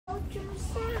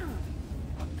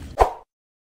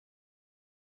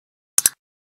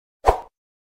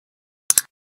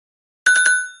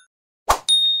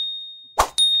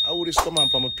I would just come on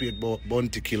from a plate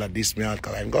bounty killer this me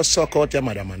alkaline. Go suck out your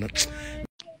mother, man.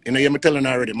 You know, you're telling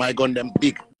already, my gun them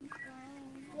big.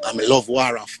 I love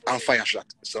war and fire shot.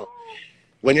 So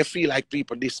when you feel like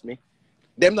people diss me,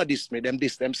 them not diss me, them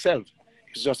diss themselves.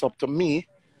 It's just up to me.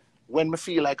 When me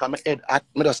feel like I'm head at,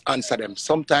 me just answer them.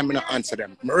 Sometimes me not answer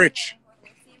them. I'm rich.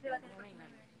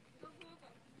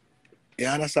 You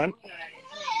understand?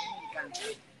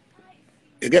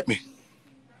 You get me?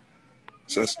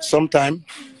 So sometimes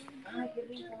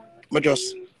I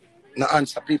just not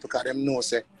answer people because them know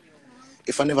say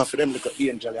if I never for them look at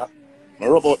angel, yeah, I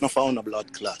rub out no found a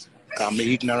blood clot. Because I'm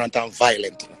ignorant and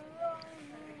violent.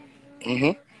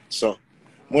 So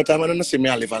more time I don't see me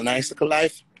I live a nice little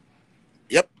life.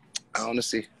 Yep. I want to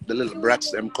see the little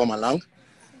brats them come along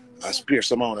and spare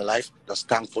some amount of life. Just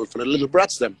thankful for the little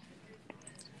brats them.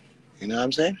 You know what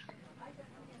I'm saying?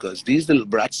 Because these little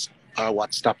brats are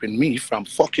what's stopping me from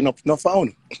fucking up no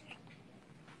phone.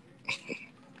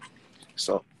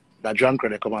 So that drunk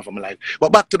they come on from my life.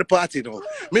 But back to the party though.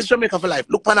 Miss Jamaica for life.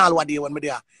 Look pan all what day when me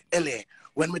there LA.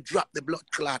 When me drop the blood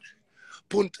clot.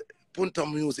 Punta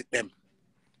music them.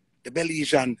 The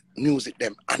Belizean music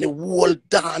them. And the whole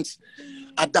dance.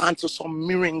 I dance to some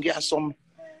merengue, some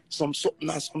something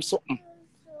and some something.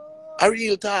 A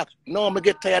real talk. No, I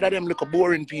get tired of them look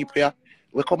boring people here.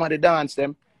 We come at the dance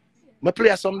them. I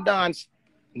play some dance.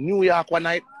 New York one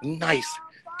night, nice.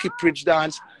 Kippridge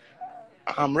dance.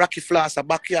 Rocky Floss, a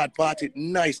backyard party,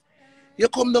 nice. You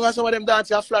come down and some of them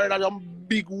dance in Florida, them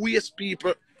big waist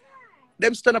people.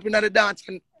 Them stand up in the dance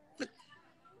and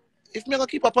if me go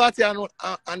keep a party and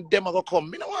them go come,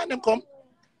 me don't want them come.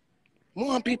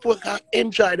 More people can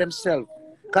enjoy themselves.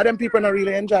 Because them people don't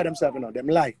really enjoy themselves, you know, them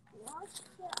lie.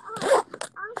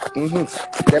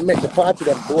 They make the party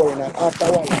them boring and after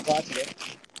a while the party them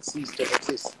cease to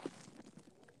exist.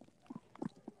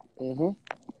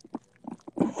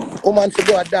 Woman to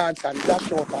go and dance and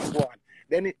dash out and go on.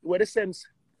 Then where the sense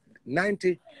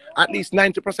at least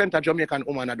 90% of Jamaican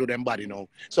women do them body now.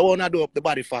 So when I do up the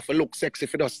body for look sexy,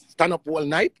 if you just stand up all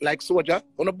night like soldier,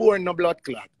 on a boring no blood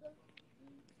clot.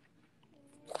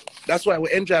 That's why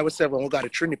we enjoy ourselves when we got a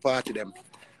Trini party them.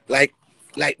 Like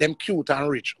them cute and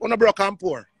rich. On a broke and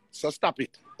poor. So stop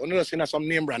it. On just in some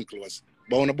name brand clothes.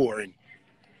 But on a boring.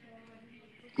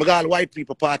 We got all white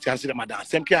people party and see them a dance.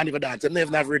 Them can't even dance. Them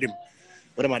never have rhythm.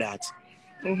 But them a dance.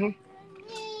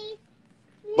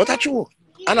 But that's true.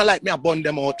 And I like me I burn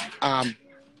them out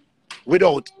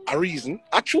without a reason.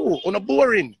 That's true. On a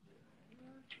boring.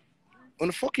 On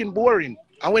a fucking boring.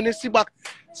 And when you see back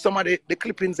some of the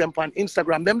clippings them on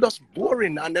Instagram, them just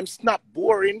boring and them snap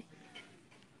boring.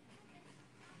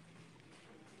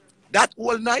 That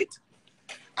whole night.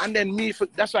 And then me,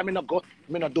 that's why me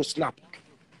not do snap.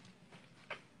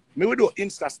 Me will do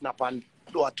Insta snap and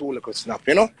do a two little snap,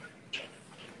 you know?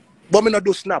 But me not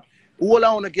do snap. All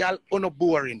on a girl, on a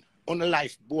boring, on a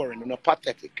life boring, on a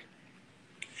pathetic.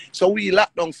 So we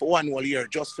locked down for 1 whole year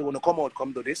just to want to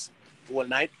come do this whole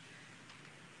night.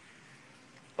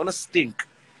 On a stink.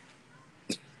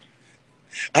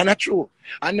 And that's true.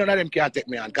 And none of them can take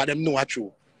me on because them know it's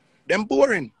true. Them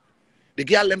boring. The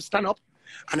girl them stand up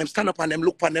and them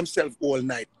look on themselves all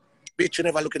night. Bitch, you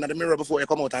never looking at the mirror before you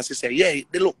come out and say, yeah,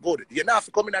 they look good. You know, if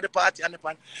you come in at the party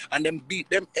and them beat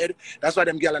them head, that's why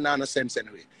them girls are not no sense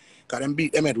anyway. Because them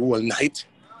beat them head all night.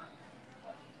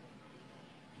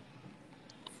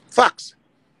 Facts.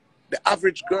 The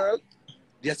average girl,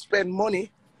 they spend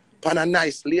money on a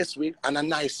nice lace wig and a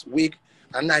nice wig,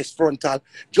 a nice frontal,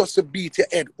 just to beat your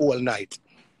head all night.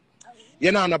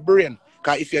 You're not on a brain.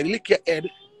 Because if you lick your head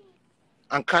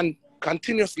and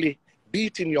continuously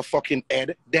beating your fucking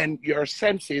head, then your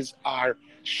senses are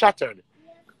shattered.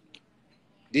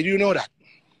 Did you know that?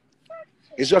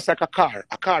 It's just like a car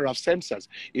of sensors.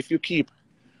 If you keep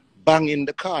banging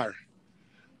the car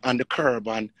on the curb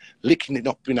and licking it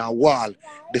up in a wall,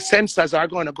 the sensors are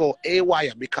going to go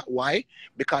haywire. Why?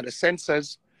 Because the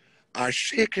sensors are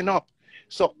shaking up.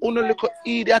 So, only little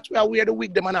idiot where wear the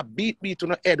wig, them and a beat on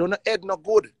the head. On the head not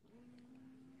good.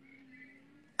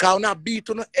 Because on a beat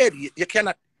on the head, you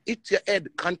cannot hit your head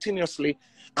continuously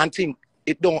and think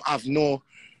it don't have no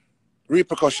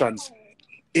repercussions.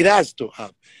 It has to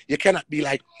have. You cannot be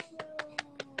like,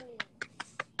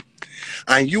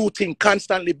 and you think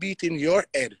constantly beating your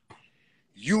head,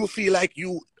 you feel like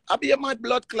I be a mad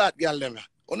blood clot, girl. You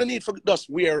don't need for just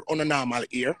wear on a normal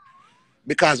ear,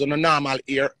 because on a normal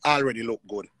ear already look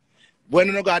good. When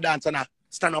you go dance and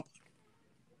stand up,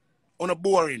 on a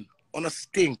boring, on a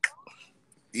stink,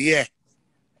 yeah,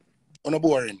 on a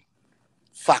boring,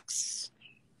 facts.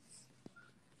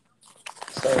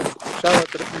 So shout out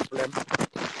to the people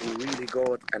who really go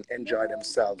out and enjoy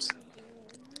themselves.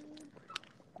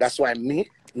 That's why me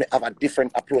have a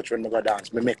different approach when I go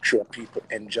dance. Me make sure people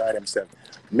enjoy themselves.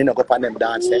 Me not go on them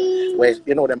dance where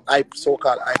you know them hype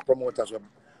so-called hype promoters will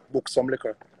book some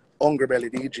liquor, hungry belly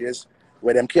DJs,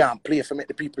 where them can't play for make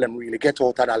the people them really get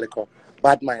out of that liquor.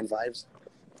 Bad mind vibes.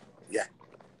 Yeah.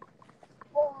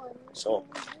 So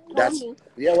that's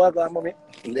yeah, what going, mommy?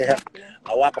 Yeah.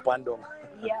 I walk up and down.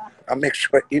 Yeah. I make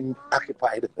sure him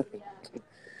occupied.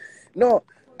 No,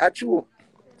 actually,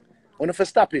 when I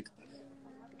stop it.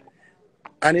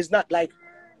 And it's not like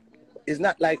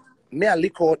me a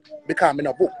lick out because I'm in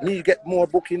a book. Me get more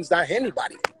bookings than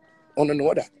anybody. On the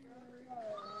know that.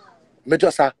 Me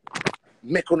just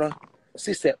make una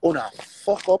sister una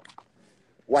fuck up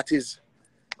what is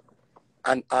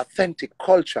an authentic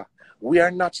culture. We are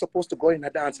not supposed to go in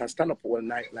a dance and stand up all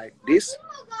night like this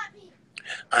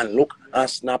and look and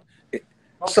snap.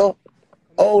 So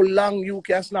how long you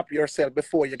can snap yourself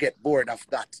before you get bored of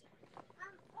that?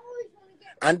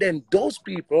 And then those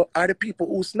people are the people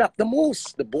who snap the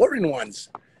most, the boring ones.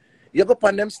 You go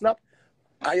on them snap,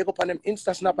 or you go on them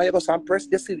Insta snap, or you go some press,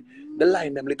 you see the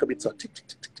line them little bit so. Tick, tick,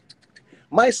 tick, tick, tick.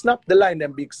 My snap, the line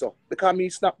them big so. Because me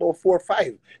snap about 4 or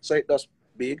 5. So it does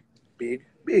big, big,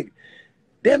 big.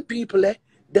 Them people,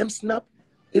 them snap,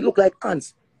 it look like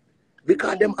ants.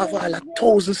 Because them have all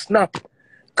 1,000 snap.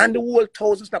 And the whole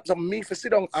 1,000 snaps. So me for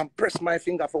sit down and press my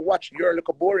finger for watch your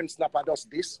little boring snap, I does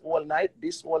this all night,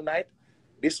 this all night.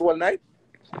 This whole night,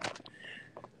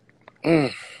 no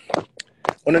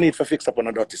need for fix up on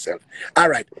a dirty self. All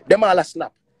right, them all a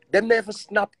snap. Them never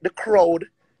snap the crowd.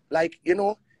 Like, you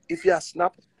know, if you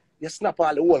snap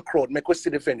all the whole crowd, make us see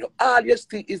the venue. All you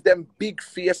see is them big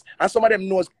face, and some of them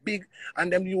nose big,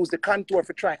 and them use the contour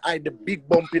for try hide the big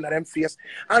bump in them face.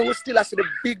 And we still see the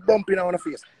big bump in our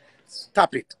face.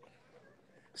 Stop it.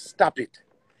 Stop it.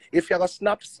 If you're going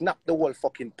to snap the whole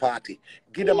fucking party.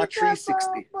 Give them a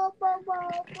 360.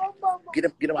 Give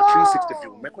them a 360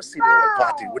 view. Make us see the whole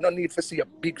party. We don't need to see a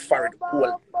big forehead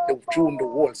tune the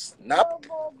whole snap.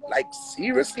 Like,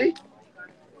 seriously?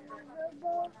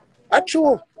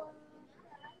 Achoo.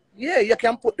 Yeah, you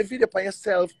can put the video by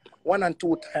yourself 1 and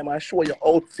 2 times and show your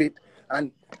outfit.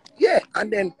 And yeah, and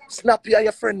then snap you and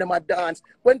your friend them a dance.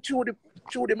 When Trudy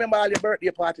remember all your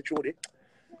birthday party, Trudy?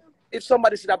 If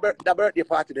somebody see that birthday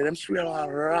party, then them swear on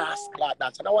rascal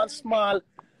dance. And I want small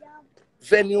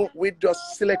venue with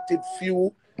just selected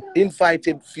few,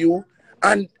 invited few,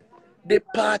 and the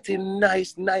party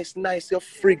nice, you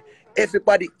frig.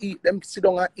 Everybody eat them, sit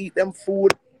down and eat them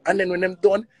food, and then when them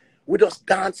done, we just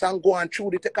dance and go and through,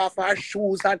 they take off our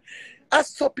shoes and as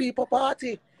so people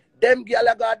party. Them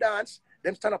girl go dance,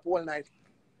 them stand up all night.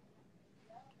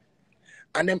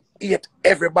 And them eat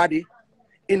everybody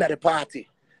in the party.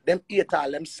 Them eat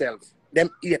all themselves. Them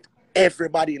eat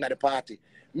everybody in the party.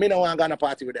 Me no want to go on a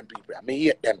party with them people. Me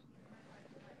eat them.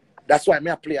 That's why me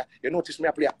a play. You notice me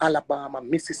a play Alabama,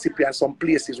 Mississippi, and some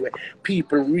places where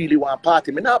people really want to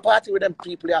party. Me not party with them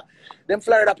people. Them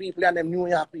Florida people and them New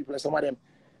York people. Some of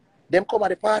them come at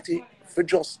the party for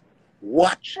just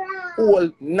watch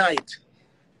all night.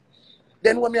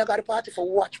 Then when me I got a party for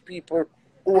watch people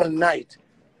all night.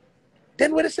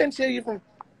 Then with the sense you even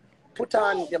put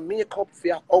on your makeup for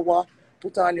your hour,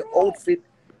 put on your outfit,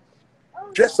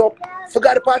 dress up,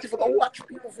 forgot the party for go watch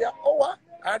people for your hour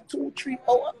or 2, 3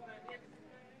 hours.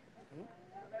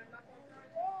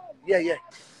 Yeah.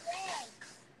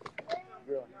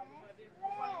 Girl.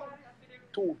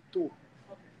 2.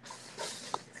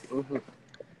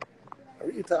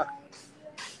 Rita.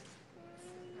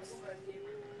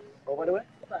 Over the way?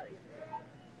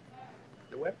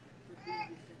 The way?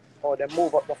 Oh, they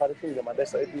move up for the kingdom and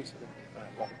that's how it is.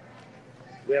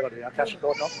 Where are they? You cash it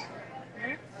out now?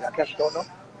 You cash it out now?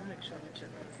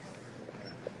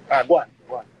 Alright, go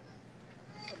on.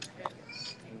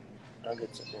 I'll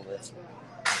get some over here.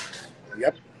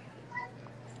 Yep.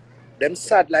 Them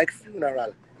sad like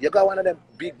funeral. You got one of them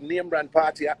big name brand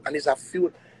party and it's a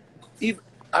funeral.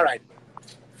 Alright.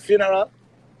 Funeral.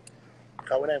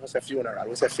 Because we never say funeral,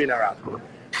 we say funeral.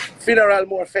 Funeral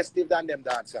more festive than them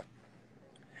dancer.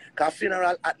 Because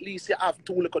funeral, at least you have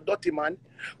 2 little dirty man.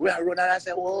 We are running and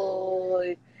say, oh,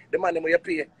 the man them you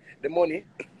pay the money.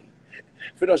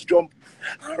 If you just jump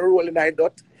and roll in that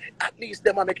dot, at least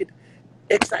them make it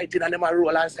exciting and them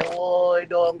roll and say, oh,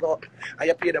 don't go. And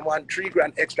you pay them 3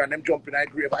 grand extra and them jump in that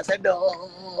grave. I said,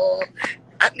 no.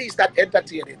 At least that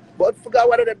entertaining. But forgot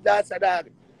one of them dancer dog.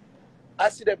 I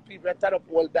see them people that turn up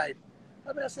all died.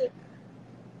 I say,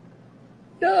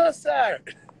 no, sir.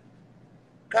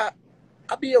 Because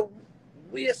I be a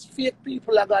waste fake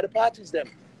people that got the parties them.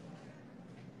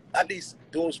 At least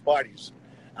those parties.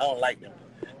 I don't like them.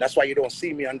 That's why you don't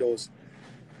see me on those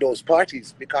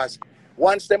parties. Because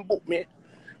Once them book me,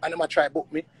 and them a try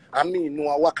book me, and me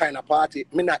know what kind of party,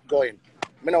 me not going.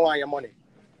 Me no want your money.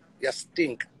 You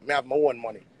stink. Me have my own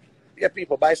money. Yeah,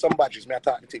 people buy some badges, me I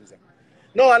talk the things them.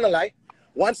 No, I don't lie.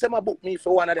 Once them a book me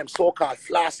for one of them so-called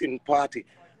flossing party,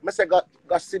 I say, go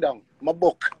sit down, my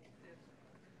book.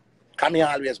 Come here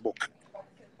always book.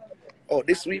 Oh,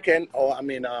 this weekend, I'm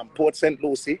in Port St.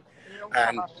 Lucie,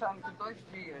 and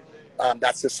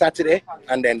that's a Saturday,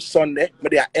 and then Sunday, me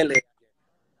there LA.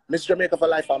 Miss Jamaica for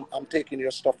Life, I'm taking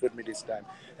your stuff with me this time.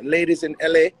 And ladies in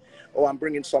LA, I'm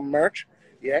bringing some merch,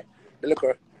 yeah. The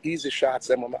little easy shots,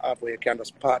 I'm have where you can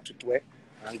just part it way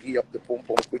and give up the pum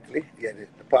pum quickly. Yeah,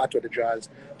 the part with the jaws,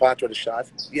 part with the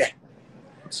shots, yeah.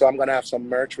 So I'm gonna have some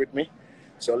merch with me.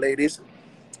 So ladies,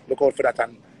 look out for that,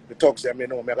 and the thugs them, you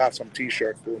know, I have some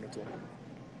t-shirts doing it too.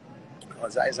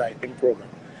 Because that is like in program.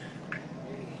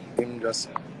 Him just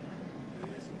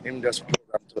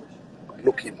program to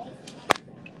look in.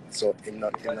 So him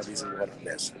not busy with one of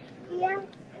this. Yeah.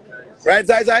 Right,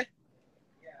 Zai?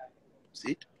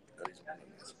 See?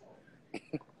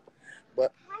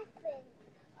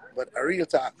 but a real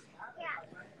talk.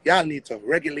 Y'all need to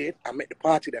regulate and make the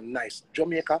party them nice.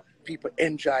 Jamaica, people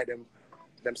enjoy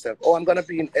themselves. Oh, I'm gonna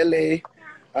be in LA.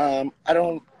 I'm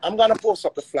gonna post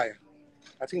up the flyer.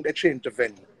 I think they changed the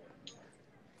venue.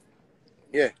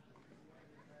 Yeah.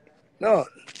 No.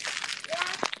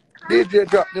 DJ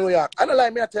drop New York. I don't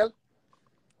like me I tell.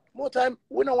 More time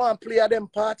we don't want to play at them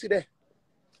party there.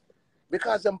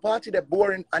 Because them party they're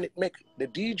boring and it make the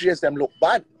DJs them look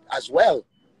bad as well.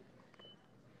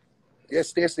 Yes,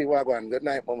 Stacey Wagwan. Good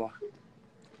night, Mama.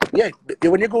 Yeah,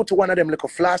 when you go to one of them little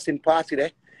flossing party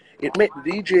there, it make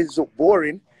the DJs look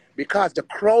boring because the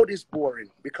crowd is boring.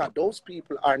 Because those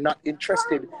people are not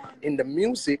interested in the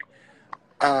music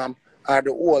or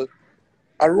the whole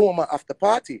aroma of the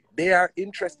party. They are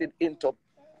interested into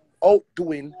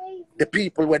outdoing the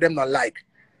people where them not like.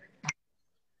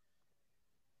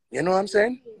 You know what I'm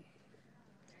saying?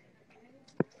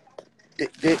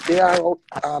 They are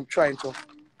out trying to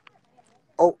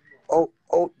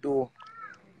outdo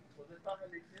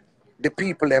the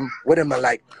people them where them are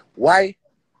like. Why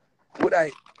would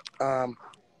I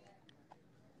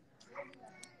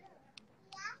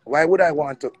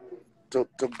want to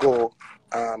go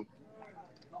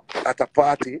at a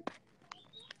party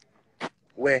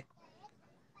where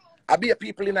I be a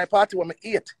people in a party where I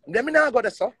eat. Then me not go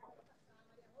there, so.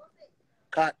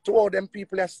 Cause two of them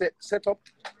people are set up.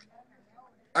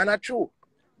 And that's true.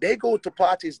 They go to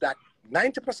parties that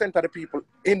 90% of the people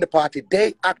in the party,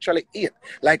 they actually eat.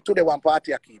 Like today one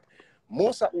party I keep.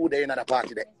 Most of who they in the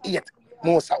party, they eat.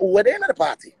 Most of who are they in the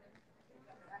party.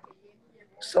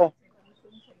 So,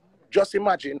 just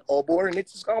imagine how boring it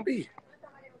is going to be.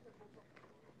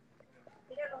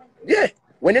 Yeah.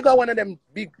 When you got one of them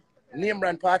big name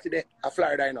brand party there at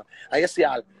Florida, you know, and you see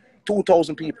all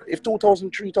 2,000 people. If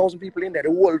 2,000, 3,000 people in there, the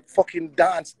whole fucking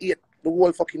dance, eat the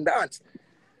whole fucking dance.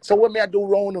 So what may I do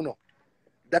wrong, you know?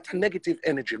 That's negative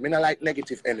energy. Me not like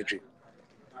negative energy.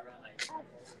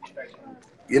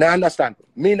 You know, understand?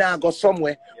 Me now go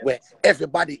somewhere where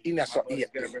everybody in there so eat.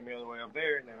 You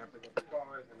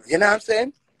know what I'm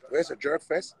saying? Where's the jerk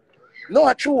fest? No,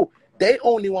 it's true. They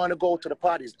only want to go to the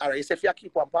parties. All right, so if you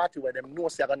keep one party where them know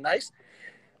they're nice,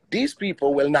 these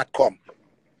people will not come.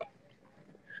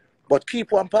 But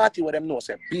keep one party where them know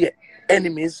say be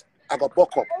enemies, I got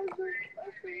buck up.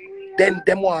 Then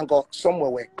them want to go somewhere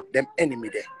where them enemy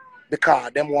there.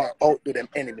 Because them want to outdo them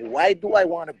enemy. Why do I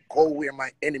want to go where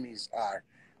my enemies are?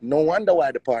 No wonder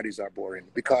why the parties are boring.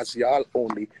 Because y'all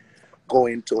only go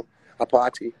into a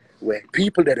party where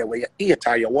people that are where you eat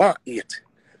or you want to eat.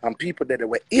 And people that are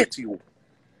where eat you.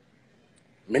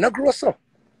 Me not grow so.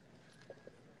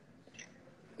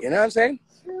 You know what I'm saying?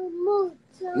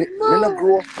 Me not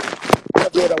grow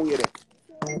the way there.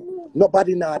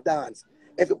 Nobody now dance.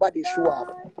 Everybody show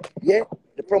up. Yeah,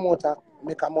 the promoter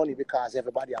make a money because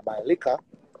everybody are buying liquor.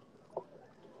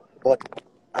 But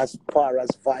as far as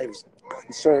vibes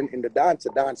concerned in the dance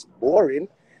boring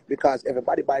because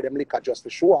everybody buy them liquor just to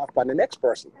show off on the next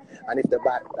person. And if the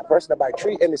person that buy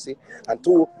 3 Hennessy and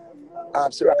 2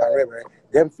 Ciroc and Reverend,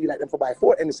 them feel like them for buy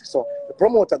 4 Hennessy. So the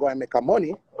promoter go and make a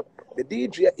money. The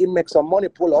DJ he make some money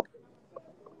pull up.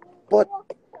 But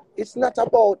it's not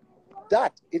about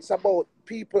that. It's about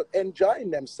people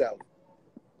enjoying themselves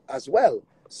as well.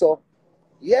 So,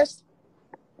 yes,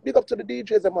 big up to the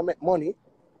DJs that will make money,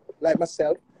 like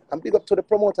myself, and big up to the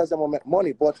promoters that will make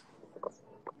money. But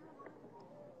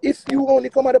if you only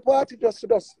come at the party just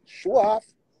to show off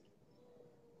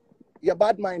your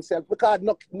bad mind self, because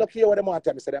not care what them want to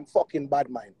tell me, say them fucking bad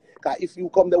mind. Because if you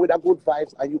come there with a good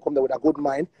vibes and you come there with a good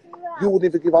mind, you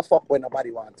wouldn't even give a fuck when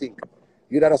nobody want to think.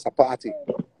 You that just a party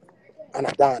and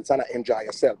a dance and a enjoy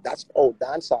yourself. That's all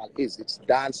dance hall is. It's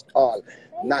dance hall,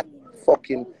 not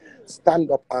fucking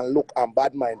stand up and look and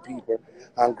bad mind people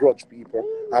and grudge people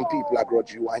and people are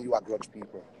grudge you and you are grudge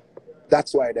people.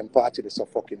 That's why them parties is so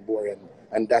fucking boring.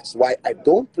 And that's why I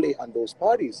don't play on those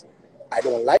parties. I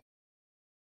don't like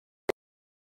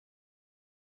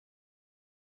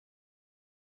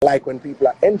when people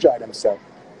are enjoy themselves.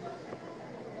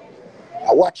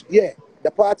 I watch, yeah,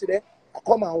 the party there, I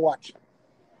come and watch.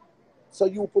 So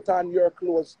you put on your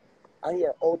clothes and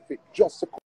your outfit just to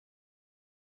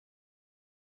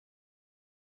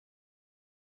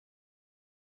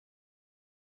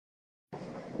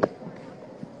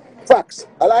facts.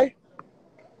 I lie.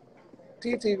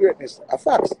 TT greatness. A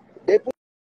facts. They put